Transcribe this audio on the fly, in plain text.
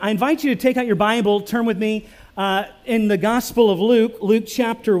I invite you to take out your Bible, turn with me in the Gospel of Luke, Luke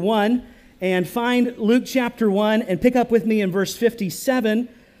chapter 1, and find Luke chapter 1 and pick up with me in verse 57.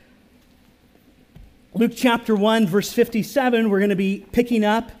 Luke chapter 1, verse 57, we're going to be picking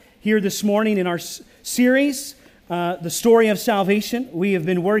up here this morning in our series, The Story of Salvation. We have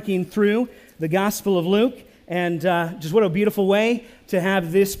been working through the Gospel of Luke, and just what a beautiful way to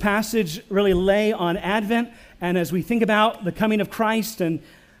have this passage really lay on Advent, and as we think about the coming of Christ and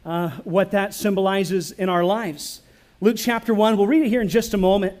what that symbolizes in our lives. Luke chapter 1, we'll read it here in just a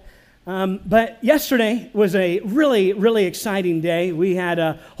moment. But yesterday was a really, really exciting day. We had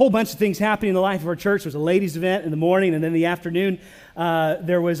a whole bunch of things happening in the life of our church. There was a ladies' event in the morning, and then in the afternoon,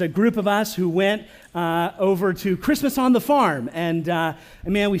 there was a group of us who went over to Christmas on the Farm. And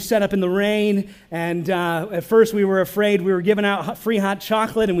man, we set up in the rain, and at first we were afraid. We were giving out free hot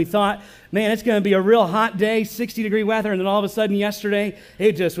chocolate, and we thought, man, it's going to be a real hot day, 60-degree weather. And then all of a sudden yesterday,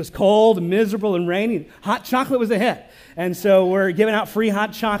 it just was cold and miserable and rainy. Hot chocolate was a hit. And so we're giving out free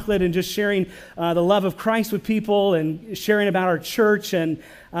hot chocolate and just sharing the love of Christ with people and sharing about our church. And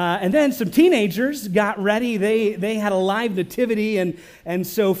then some teenagers got ready. They had a live nativity. And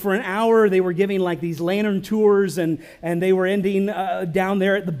so for an hour, they were giving like these lantern tours. And they were ending down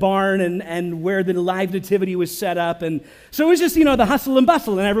there at the barn and where the live nativity was set up. And so it was just, the hustle and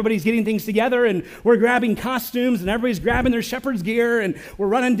bustle. And everybody's getting things together. And we're grabbing costumes. And everybody's grabbing their shepherd's gear. And we're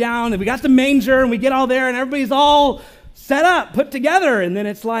running down. And we got the manger. And we get all there. And everybody's all set up, put together, and then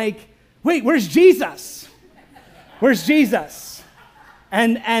it's like, wait, where's Jesus? Where's Jesus?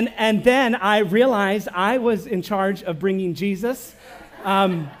 And then I realized I was in charge of bringing Jesus,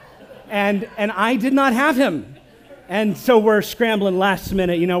 and I did not have him. And so we're scrambling last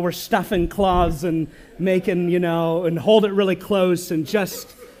minute, we're stuffing cloths and making, and hold it really close and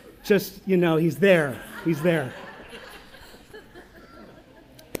just, he's there. He's there.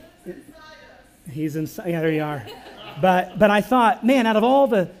 He's inside. Yeah, there you are. But I thought, man, out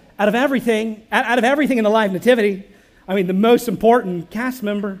of everything in the live nativity, the most important cast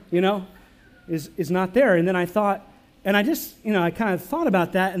member, is not there. And then I thought, and I just, I kind of thought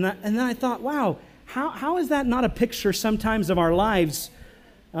about that, and then I thought, wow, how is that not a picture sometimes of our lives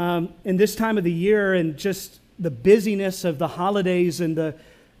in this time of the year and just the busyness of the holidays and the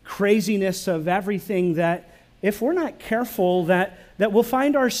craziness of everything that if we're not careful that we'll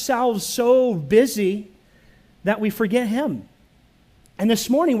find ourselves so busy that we forget him. And this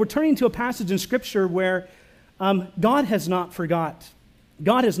morning, we're turning to a passage in Scripture where God has not forgotten.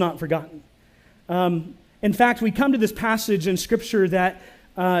 God has not forgotten. In fact, we come to this passage in Scripture that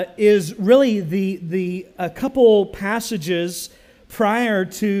is really a couple passages prior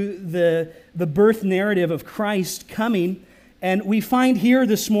to the birth narrative of Christ coming. And we find here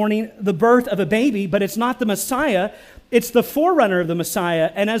this morning the birth of a baby, but it's not the Messiah. It's the forerunner of the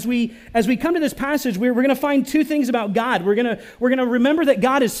Messiah. And as we come to this passage, we're going to find two things about God. We're going to remember that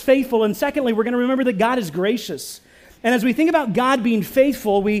God is faithful, and secondly, we're going to remember that God is gracious. And as we think about God being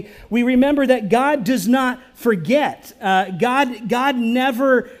faithful, we remember that God does not forget. God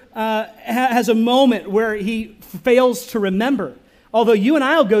never has a moment where he fails to remember. Although you and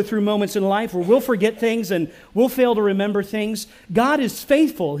I will go through moments in life where we'll forget things and we'll fail to remember things, God is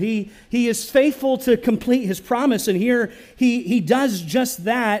faithful. He is faithful to complete his promise. And here he does just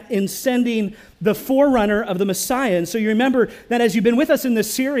that in sending the forerunner of the Messiah. And so you remember that as you've been with us in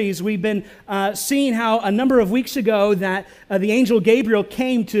this series, we've been seeing how a number of weeks ago that the angel Gabriel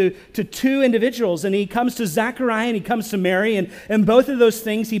came to two individuals, and he comes to Zechariah and he comes to Mary, and both of those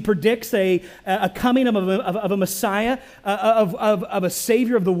things he predicts a coming of a Messiah, of a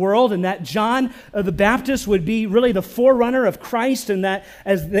Savior of the world, and that John the Baptist would be really the forerunner of Christ, and that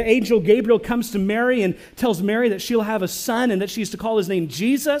as the angel Gabriel comes to Mary and tells Mary that she'll have a son and that she's to call his name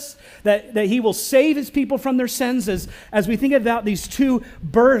Jesus, that he will save his people from their sins, as we think about these two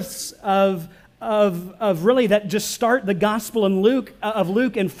births of really that just start the gospel in Luke,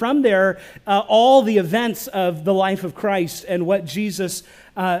 and from there all the events of the life of Christ and what Jesus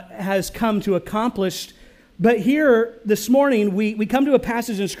has come to accomplish. But here this morning we come to a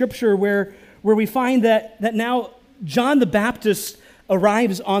passage in Scripture where we find that now John the Baptist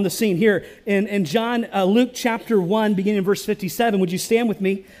arrives on the scene. Here in Luke chapter 1, beginning in verse 57. Would you stand with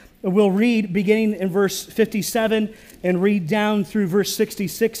me? We'll read beginning in verse 57 and read down through verse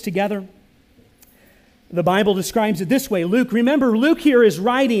 66 together. The Bible describes it this way. Remember, Luke here is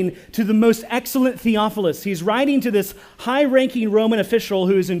writing to the most excellent Theophilus. He's writing to this high-ranking Roman official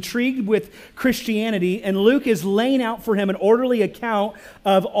who is intrigued with Christianity, and Luke is laying out for him an orderly account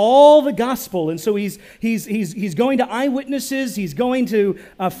of all the gospel. And so he's going to eyewitnesses, he's going to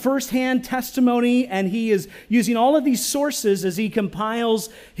firsthand testimony, and he is using all of these sources as he compiles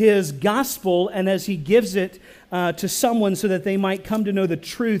his gospel and as he gives it to someone so that they might come to know the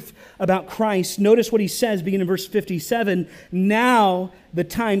truth about Christ. Notice what he says, beginning in verse 57. Now the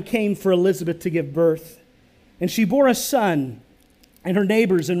time came for Elizabeth to give birth, and she bore a son, and her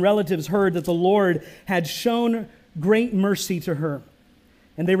neighbors and relatives heard that the Lord had shown great mercy to her,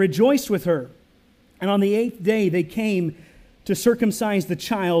 and they rejoiced with her. And on the 8th day they came to circumcise the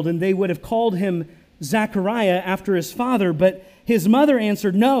child, and they would have called him Zechariah after his father, but his mother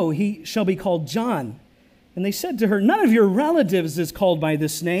answered, No, he shall be called John. And they said to her, None of your relatives is called by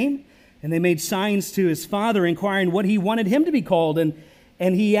this name. And they made signs to his father, inquiring what he wanted him to be called. And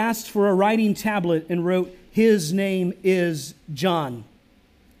he asked for a writing tablet and wrote, His name is John.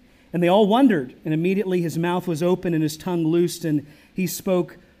 And they all wondered. And immediately his mouth was open and his tongue loosed, and he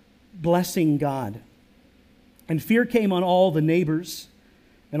spoke, blessing God. And fear came on all the neighbors.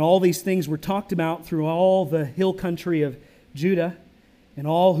 And all these things were talked about through all the hill country of Judah. And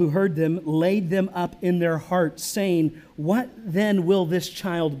all who heard them laid them up in their hearts, saying, What then will this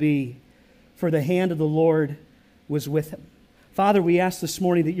child be? For the hand of the Lord was with him. Father, we ask this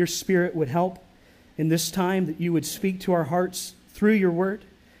morning that your Spirit would help in this time, that you would speak to our hearts through your word.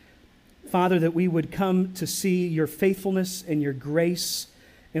 Father, that we would come to see your faithfulness and your grace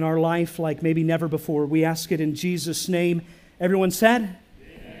in our life like maybe never before. We ask it in Jesus' name. Everyone said?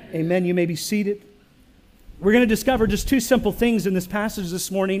 Amen. Amen. You may be seated. We're going to discover just two simple things in this passage this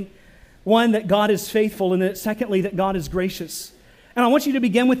morning. One, that God is faithful, and secondly, that God is gracious. And I want you to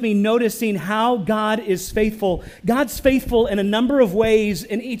begin with me noticing how God is faithful. God's faithful in a number of ways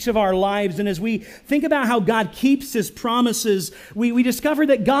in each of our lives. And as we think about how God keeps his promises, we discover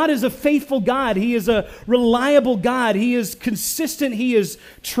that God is a faithful God. He is a reliable God. He is consistent. He is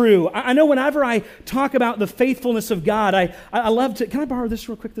true. I know whenever I talk about the faithfulness of God, I love to... Can I borrow this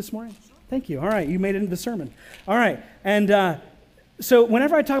real quick this morning? Thank you. All right, you made it into the sermon. All right, and so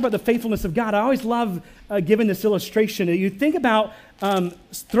whenever I talk about the faithfulness of God, I always love giving this illustration. You think about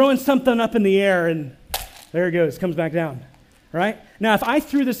throwing something up in the air, and there it goes, comes back down, right? Now, if I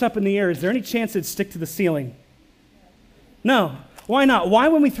threw this up in the air, is there any chance it'd stick to the ceiling? No. Why not? Why,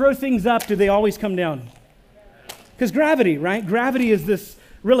 when we throw things up, do they always come down? Because gravity, right? Gravity is this...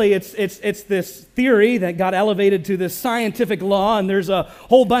 Really, it's this theory that got elevated to this scientific law, and there's a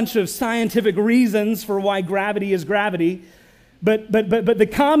whole bunch of scientific reasons for why gravity is gravity. But the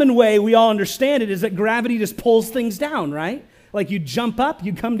common way we all understand it is that gravity just pulls things down, right? Like you jump up,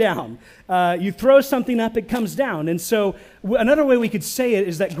 you come down. You throw something up, it comes down. And so another way we could say it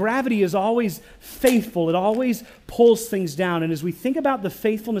is that gravity is always faithful. It always pulls things down. And as we think about the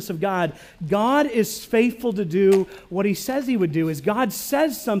faithfulness of God, God is faithful to do what he says he would do. As God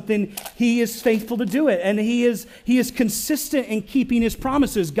says something, he is faithful to do it. And he is consistent in keeping his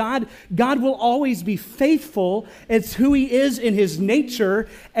promises. God will always be faithful. It's who he is in his nature.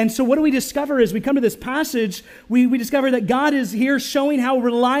 And so what do we discover as we come to this passage? We discover that God is here showing how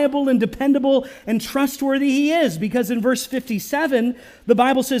reliable and dependable and trustworthy he is. Because in verse 57, the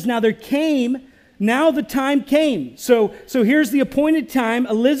Bible says, now the time came. So here's the appointed time.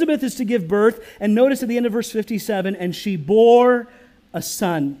 Elizabeth is to give birth. And notice at the end of verse 57, and she bore a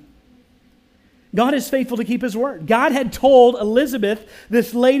son. God is faithful to keep his word. God had told Elizabeth,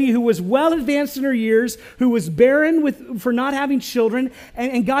 this lady who was well advanced in her years, who was barren for not having children,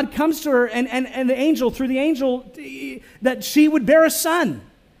 and God comes to her and the angel, through the angel, that she would bear a son.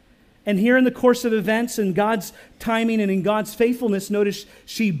 And here in the course of events and God's timing and in God's faithfulness, notice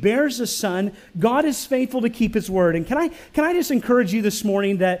she bears a son. God is faithful to keep his word. And can I just encourage you this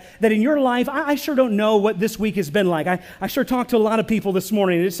morning that in your life, I sure don't know what this week has been like. I sure talked to a lot of people this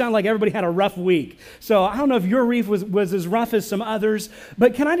morning, and it sounded like everybody had a rough week. So I don't know if your week was as rough as some others,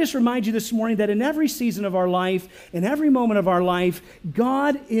 but can I just remind you this morning that in every season of our life, in every moment of our life,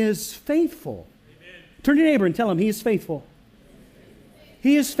 God is faithful. Amen. Turn to your neighbor and tell him he is faithful.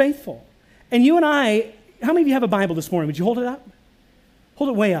 He is faithful. And you and I, how many of you have a Bible this morning? Would you hold it up?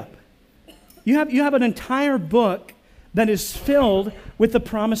 Hold it way up. You have an entire book that is filled with the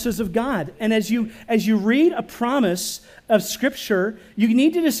promises of God. And as you read a promise of Scripture, you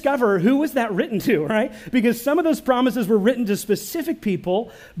need to discover who was that written to, right? Because some of those promises were written to specific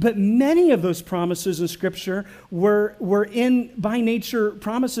people, but many of those promises in Scripture were by nature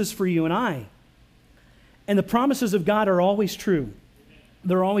promises for you and I. And the promises of God are always true.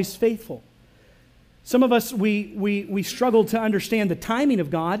 They're always faithful. Some of us, we struggle to understand the timing of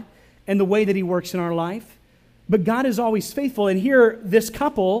God and the way that he works in our life. But God is always faithful. And here, this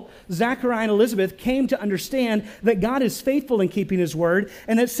couple, Zachariah and Elizabeth, came to understand that God is faithful in keeping his word.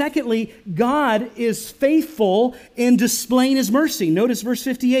 And that secondly, God is faithful in displaying his mercy. Notice verse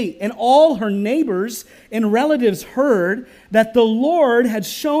 58. And all her neighbors and relatives heard that the Lord had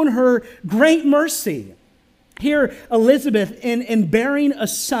shown her great mercy. Here, Elizabeth, in bearing a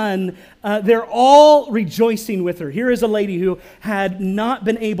son, they're all rejoicing with her. Here is a lady who had not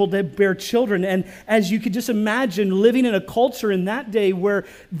been able to bear children. And as you could just imagine, living in a culture in that day where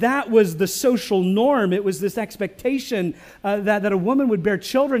that was the social norm, it was this expectation that a woman would bear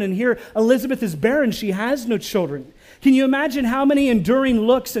children. And here, Elizabeth is barren. She has no children. Can you imagine how many enduring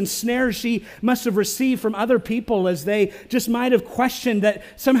looks and snares she must have received from other people as they just might have questioned that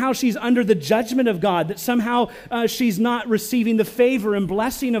somehow she's under the judgment of God, that somehow she's not receiving the favor and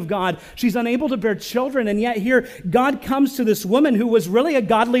blessing of God. She's unable to bear children, and yet here God comes to this woman who was really a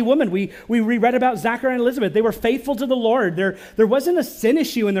godly woman. We read about Zachariah and Elizabeth. They were faithful to the Lord. There wasn't a sin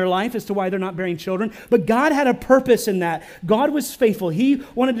issue in their life as to why they're not bearing children, but God had a purpose in that. God was faithful. He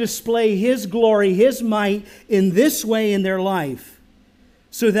wanted to display his glory, his might in this way in their life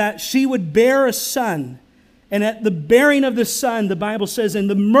so that she would bear a son. And at the bearing of the son, the Bible says, in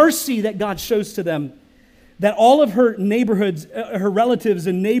the mercy that God shows to them, that all of her neighborhoods, her relatives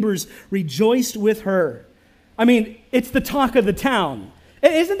and neighbors rejoiced with her. I mean, it's the talk of the town.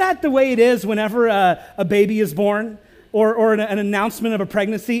 Isn't that the way it is whenever a baby is born or an announcement of a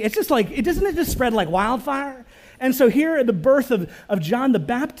pregnancy? It's just like, doesn't it just spread like wildfire? And so here, the birth of John the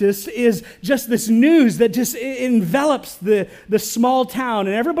Baptist is just this news that just envelops the small town.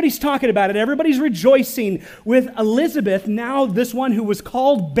 And everybody's talking about it. Everybody's rejoicing with Elizabeth. Now this one who was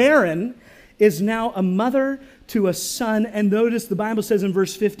called barren is now a mother to a son. And notice the Bible says in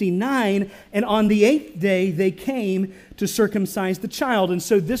verse 59, and on the 8th day they came to circumcise the child. And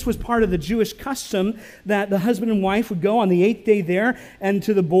so this was part of the Jewish custom that the husband and wife would go on the 8th day there and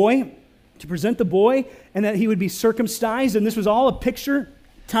to the boy, to present the boy, and that he would be circumcised. And this was all a picture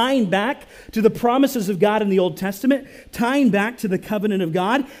tying back to the promises of God in the Old Testament, tying back to the covenant of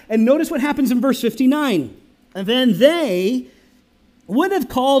God. And notice what happens in verse 59. And then they would have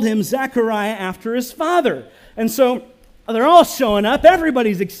called him Zechariah after his father. And so they're all showing up.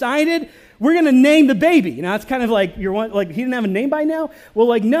 Everybody's excited. We're going to name the baby. Now, it's kind of like, he didn't have a name by now?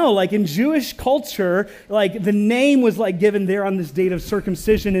 Well, no, in Jewish culture, the name was given there on this date of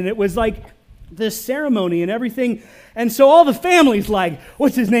circumcision, and it was this ceremony and everything. And so all the family's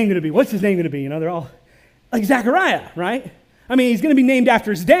what's his name going to be? What's his name going to be? They're all Zechariah, right? I mean, he's going to be named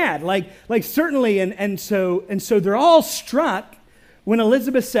after his dad, certainly. And so they're all struck when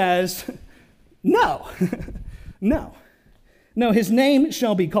Elizabeth says, no, no, his name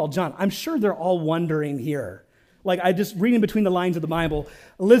shall be called John. I'm sure they're all wondering here. I just reading between the lines of the Bible,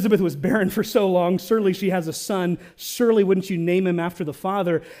 Elizabeth was barren for so long. Surely she has a son. Surely wouldn't you name him after the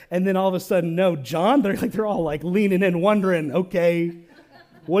father? And then all of a sudden, no, John? They're all leaning in, wondering, okay,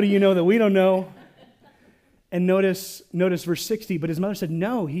 what do you know that we don't know? And notice verse 60, but his mother said,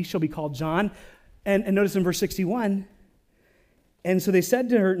 no, he shall be called John. And notice in verse 61, and so they said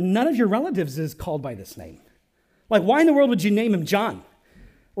to her, none of your relatives is called by this name. Why in the world would you name him John?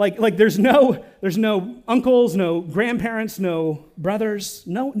 There's no uncles, no grandparents, no brothers,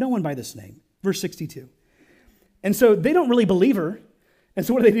 no one by this name. Verse 62. And so they don't really believe her. And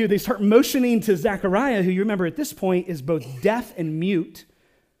so what do? They start motioning to Zechariah, who you remember at this point is both deaf and mute.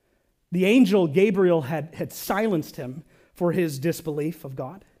 The angel Gabriel had silenced him for his disbelief of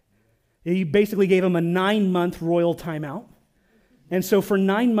God. He basically gave him a 9-month royal timeout. And so for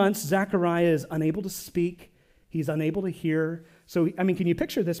 9 months, Zechariah is unable to speak. He's unable to hear. So, I mean, can you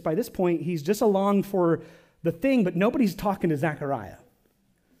picture this? By this point, he's just along for the thing, but nobody's talking to Zechariah.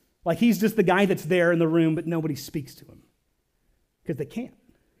 He's just the guy that's there in the room, but nobody speaks to him because they can't.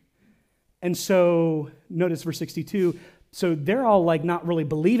 And so, notice verse 62. So they're all not really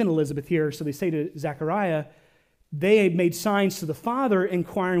believing Elizabeth here. So they say to Zechariah, they made signs to the father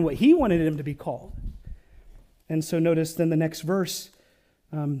inquiring what he wanted him to be called. And so notice then the next verse,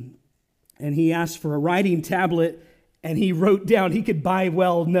 and he asked for a writing tablet, and he wrote down, he could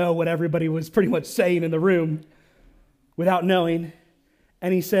know what everybody was pretty much saying in the room without knowing.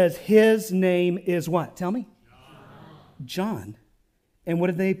 And he says, his name is what? Tell me. John. And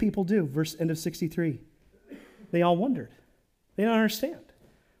what did people do? End of 63. They all wondered. They don't understand.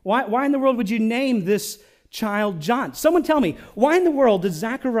 Why in the world would you name this child John? Someone tell me, why in the world did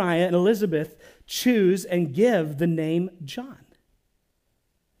Zechariah and Elizabeth choose and give the name John?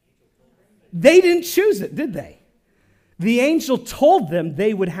 They didn't choose it, did they? The angel told them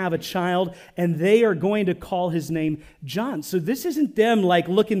they would have a child, and they are going to call his name John. So this isn't them like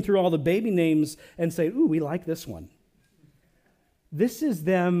looking through all the baby names and say, ooh, we like this one. This is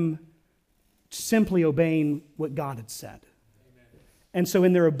them simply obeying what God had said. And so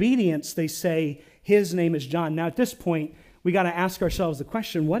in their obedience, they say, his name is John. Now at this point, we got to ask ourselves the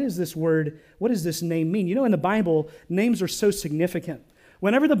question, what is this word, what does this name mean? You know, in the Bible, names are so significant.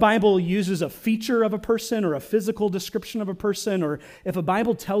 Whenever the Bible uses a feature of a person or a physical description of a person, or if a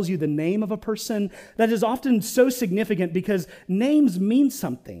Bible tells you the name of a person, that is often so significant because names mean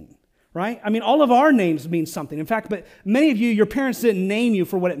something, right? I mean, all of our names mean something. In fact, but many of you, your parents didn't name you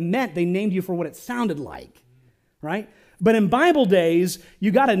for what it meant. They named you for what it sounded like, right? But in Bible days, you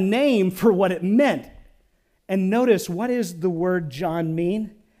got a name for what it meant. And notice, what does the word John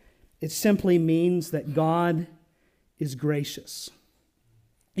mean? It simply means that God is gracious.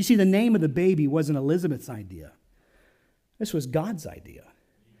 You see, the name of the baby wasn't Elizabeth's idea. This was God's idea.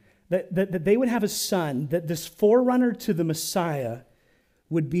 That they would have a son, that this forerunner to the Messiah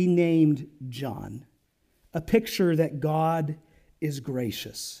would be named John. A picture that God is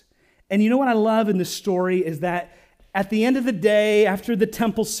gracious. And you know what I love in this story is that at the end of the day, after the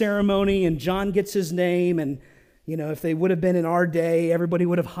temple ceremony and John gets his name, and you know, if they would have been in our day, everybody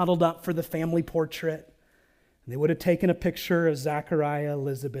would have huddled up for the family portrait. They would have taken a picture of Zachariah,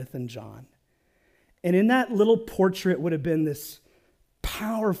 Elizabeth, and John. And in that little portrait would have been this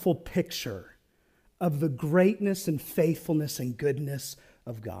powerful picture of the greatness and faithfulness and goodness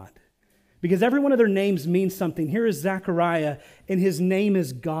of God. Because every one of their names means something. Here is Zachariah, and his name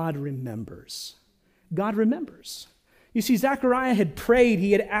is God remembers. God remembers. You see, Zechariah had prayed,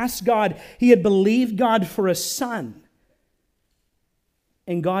 he had asked God, he had believed God for a son.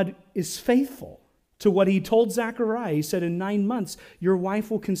 And God is faithful to what he told Zechariah. He said, in 9 months, your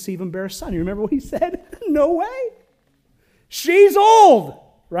wife will conceive and bear a son. You remember what he said? No way. She's old,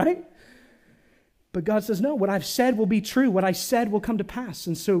 right? But God says, no, what I've said will be true. What I said will come to pass.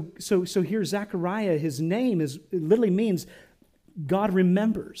 And so here Zechariah, his name it literally means God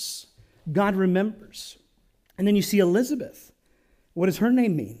remembers. God remembers. And then you see Elizabeth. What does her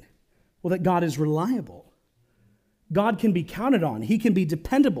name mean? Well, that God is reliable. God can be counted on. He can be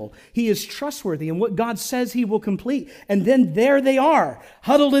dependable. He is trustworthy. And what God says he will complete. And then there they are,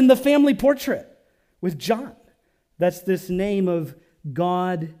 huddled in the family portrait with John. That's this name of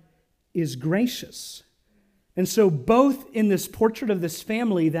God is gracious. And so both in this portrait of this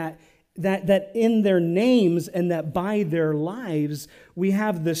family that in their names and that by their lives, we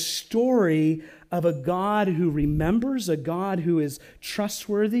have the story of a God who remembers, a God who is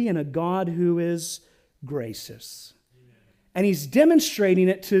trustworthy, and a God who is gracious. Amen. And he's demonstrating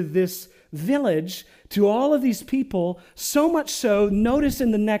it to this village, to all of these people, so much so, notice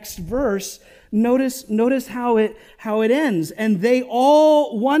in the next verse, notice how it ends. And they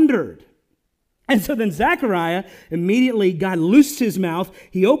all wondered. And so then Zechariah, immediately God loosed his mouth.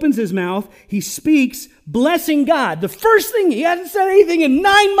 He opens his mouth. He speaks, blessing God. The first thing, he hadn't said anything in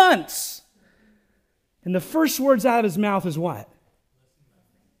 9 months. And the first words out of his mouth is what?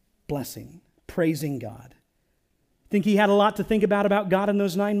 Blessing, praising God. Think he had a lot to think about God in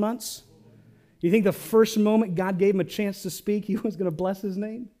those 9 months? You think the first moment God gave him a chance to speak, he was going to bless his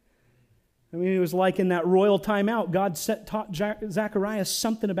name? I mean, it was like in that royal timeout, God taught Zechariah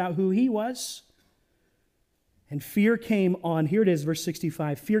something about who he was. And fear came on, here it is, verse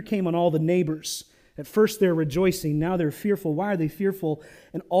 65, fear came on all the neighbors. At first they're rejoicing, now they're fearful. Why are they fearful?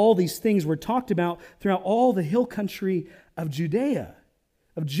 And all these things were talked about throughout all the hill country of Judah,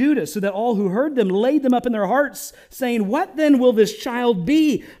 so that all who heard them laid them up in their hearts, saying, what then will this child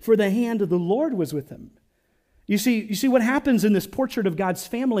be? For the hand of the Lord was with him. You see what happens in this portrait of God's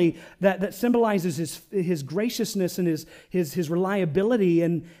family that symbolizes his graciousness and his reliability.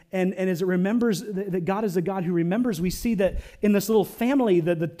 And as it remembers that God is a God who remembers, we see that in this little family,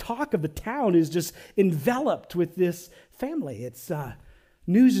 the talk of the town is just enveloped with this family. It's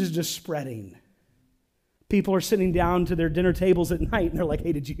news is just spreading. People are sitting down to their dinner tables at night and they're like,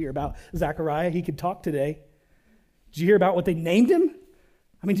 hey, did you hear about Zechariah? He could talk today. Did you hear about what they named him?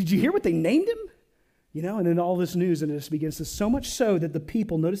 I mean, did you hear what they named him? You know, and then all this news, and it just begins to, so much so that the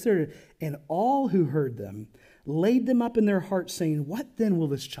people, notice there, and all who heard them laid them up in their hearts, saying, what then will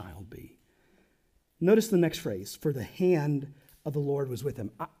this child be? Notice the next phrase, for the hand of the Lord was with him.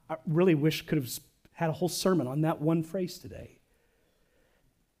 I really wish could have had a whole sermon on that one phrase today.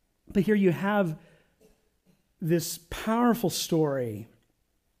 But here you have this powerful story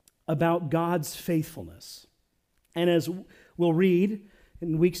about God's faithfulness. And as we'll read,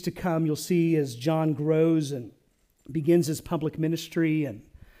 in weeks to come, you'll see as John grows and begins his public ministry, and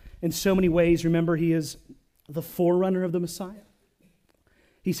in so many ways, remember, he is the forerunner of the Messiah.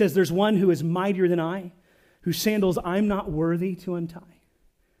 He says, there's one who is mightier than I, whose sandals I'm not worthy to untie.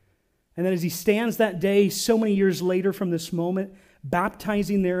 And then as he stands that day, so many years later from this moment,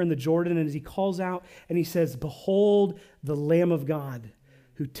 baptizing there in the Jordan, and as he calls out and he says, behold the Lamb of God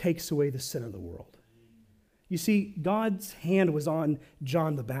who takes away the sin of the world. You see, God's hand was on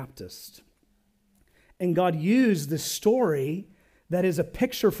John the Baptist. And God used this story that is a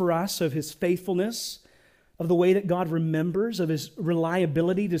picture for us of his faithfulness, of the way that God remembers, of his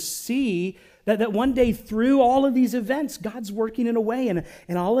reliability to see that one day through all of these events, God's working in a way, and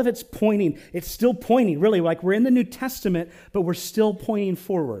all of it's still pointing, really, like we're in the New Testament, but we're still pointing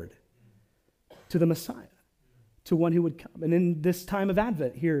forward to the Messiah, to one who would come. And in this time of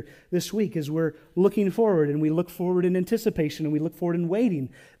Advent here this week, as we're looking forward, and we look forward in anticipation, and we look forward in waiting,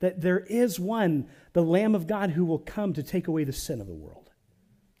 that there is one, the Lamb of God, who will come to take away the sin of the world.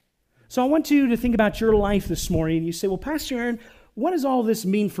 So I want you to think about your life this morning, and you say, well, Pastor Aaron, what does all this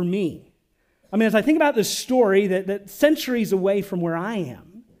mean for me? I mean, as I think about this story that centuries away from where I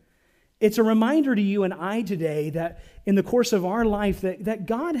am, it's a reminder to you and I today that in the course of our life that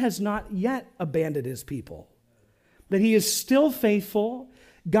God has not yet abandoned his people, that he is still faithful,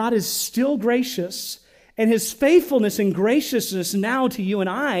 God is still gracious, and his faithfulness and graciousness now to you and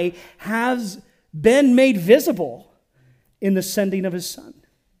I has been made visible in the sending of his Son.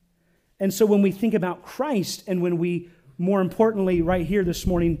 And so when we think about Christ, and when we, more importantly, right here this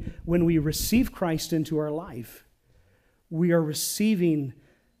morning, when we receive Christ into our life, we are receiving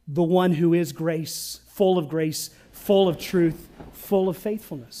the one who is grace, full of truth, full of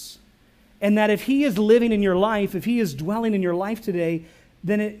faithfulness. And that if he is living in your life, if he is dwelling in your life today,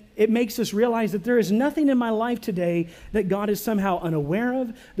 then it makes us realize that there is nothing in my life today that God is somehow unaware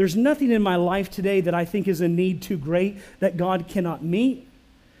of. There's nothing in my life today that I think is a need too great that God cannot meet.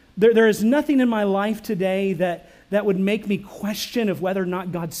 There is nothing in my life today that would make me question of whether or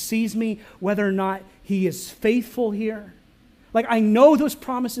not God sees me, whether or not he is faithful here. Like, I know those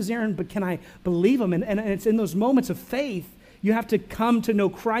promises, Aaron, but can I believe them? And it's in those moments of faith, you have to come to know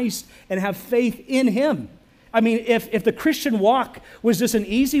Christ and have faith in him. I mean, if the Christian walk was just an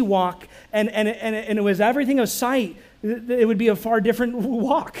easy walk and it was everything of sight, it would be a far different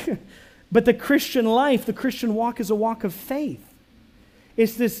walk. But the Christian life, the Christian walk is a walk of faith.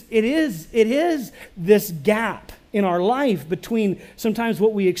 It is this gap in our life between sometimes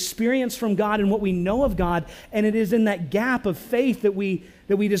what we experience from God and what we know of God, and it is in that gap of faith that we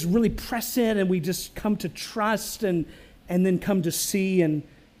just really press in, and we just come to trust and then come to see, and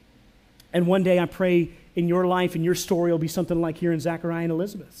one day I pray in your life and your story will be something like here in Zachariah and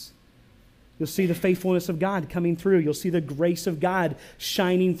Elizabeth's. You'll see the faithfulness of God coming through. You'll see the grace of God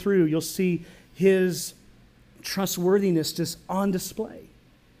shining through. You'll see his trustworthiness just on display.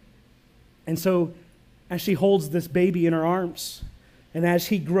 And so as she holds this baby in her arms, and as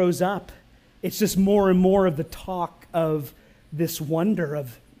he grows up, it's just more and more of the talk of this wonder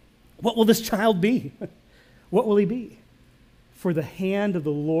of, what will this child be? What will he be? For the hand of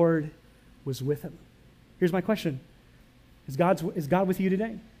the Lord was with him. Here's my question. Is God with you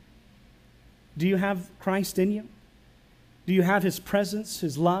today? Do you have Christ in you? Do you have his presence,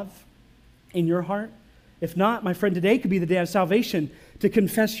 his love in your heart? If not, my friend, today could be the day of salvation, to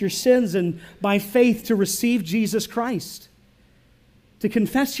confess your sins and by faith to receive Jesus Christ. To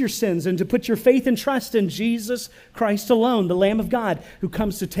confess your sins and to put your faith and trust in Jesus Christ alone, the Lamb of God, who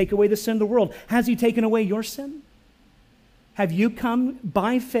comes to take away the sin of the world. Has he taken away your sin? Have you come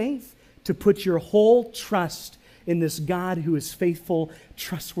by faith to put your whole trust in this God who is faithful,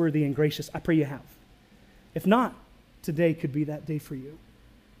 trustworthy, and gracious? I pray you have. If not, today could be that day for you.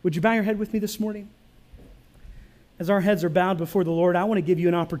 Would you bow your head with me this morning? As our heads are bowed before the Lord, I want to give you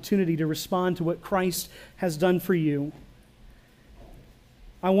an opportunity to respond to what Christ has done for you.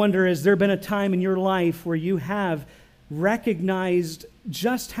 I wonder, has there been a time in your life where you have recognized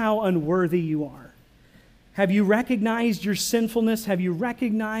just how unworthy you are? Have you recognized your sinfulness? Have you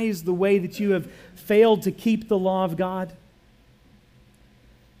recognized the way that you have failed to keep the law of God?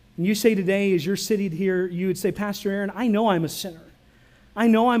 And you say today, as you're sitting here, you would say, Pastor Aaron, I know I'm a sinner. I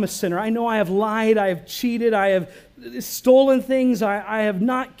know I'm a sinner. I know I have lied, I have cheated, I have stolen things, I have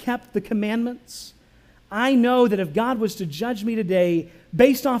not kept the commandments. I know that if God was to judge me today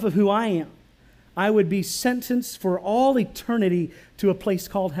based off of who I am, I would be sentenced for all eternity to a place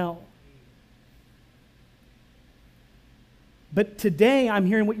called hell. But today I'm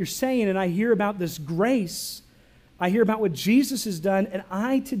hearing what you're saying, and I hear about this grace. I hear about what Jesus has done, and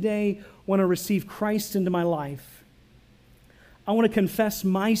I today want to receive Christ into my life. I want to confess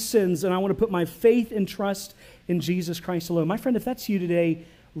my sins, and I want to put my faith and trust in Jesus Christ alone. My friend, if that's you today,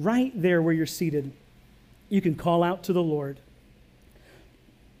 right there where you're seated, you can call out to the Lord.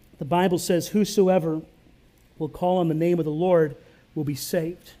 The Bible says, whosoever will call on the name of the Lord will be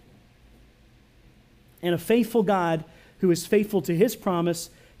saved. And a faithful God who is faithful to his promise,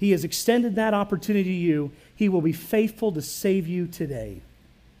 he has extended that opportunity to you. He will be faithful to save you today.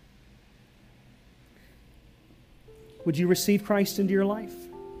 Would you receive Christ into your life?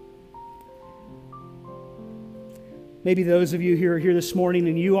 Maybe those of you who are here this morning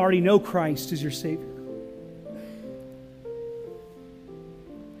and you already know Christ as your Savior.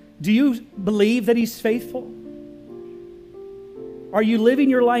 Do you believe that he's faithful? Are you living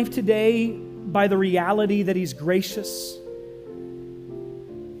your life today by the reality that he's gracious?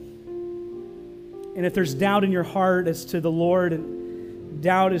 And if there's doubt in your heart as to the Lord and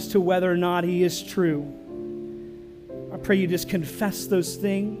doubt as to whether or not he is true, I pray you just confess those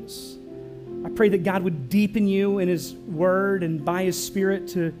things. I pray that God would deepen you in his word and by his Spirit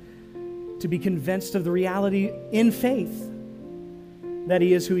to be convinced of the reality in faith that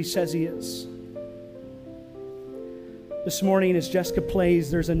he is who he says he is. This morning, as Jessica plays,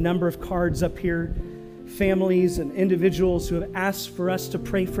 there's a number of cards up here, families and individuals who have asked for us to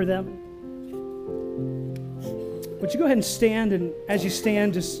pray for them. Would you go ahead and stand, and as you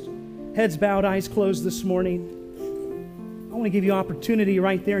stand, just heads bowed, eyes closed this morning. I want to give you opportunity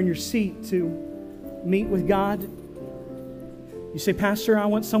right there in your seat to meet with God. You say, Pastor, I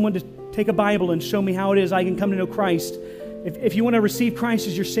want someone to take a Bible and show me how it is I can come to know Christ. If you want to receive Christ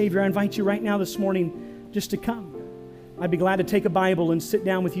as your Savior, I invite you right now this morning just to come. I'd be glad to take a Bible and sit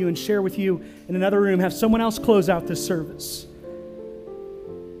down with you and share with you in another room, have someone else close out this service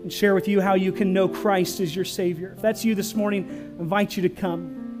and share with you how you can know Christ as your Savior. If that's you this morning, I invite you to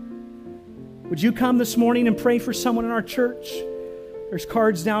come. Would you come this morning and pray for someone in our church? There's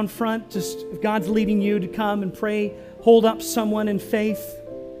cards down front. Just if God's leading you to come and pray, hold up someone in faith.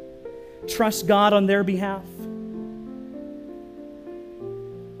 Trust God on their behalf.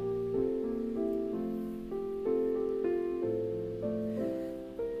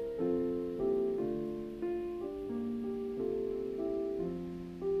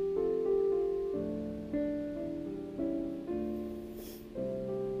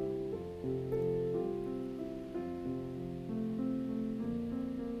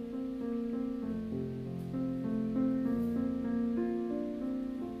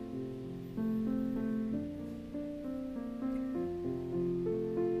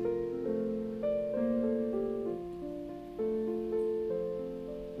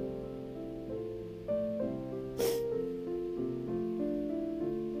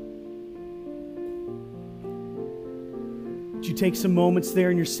 Would you take some moments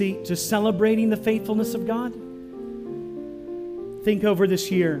there in your seat just celebrating the faithfulness of God? Think over this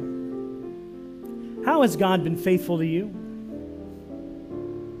year. How has God been faithful to you?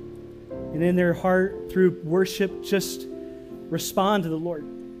 And in their heart, through worship, just respond to the Lord.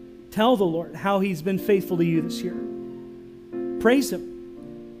 Tell the Lord how he's been faithful to you this year. Praise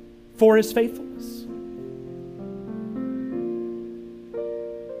him for his faithfulness.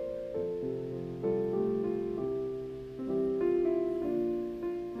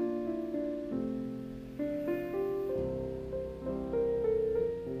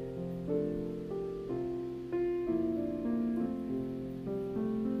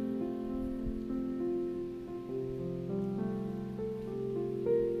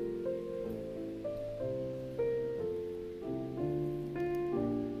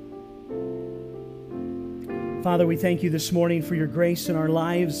 Father, we thank you this morning for your grace in our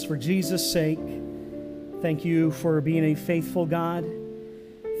lives, for Jesus' sake. Thank you for being a faithful God.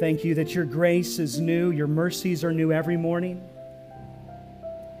 Thank you that your grace is new, your mercies are new every morning.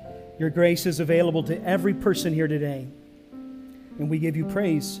 Your grace is available to every person here today. And we give you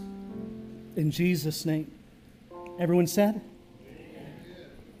praise in Jesus' name. Everyone said?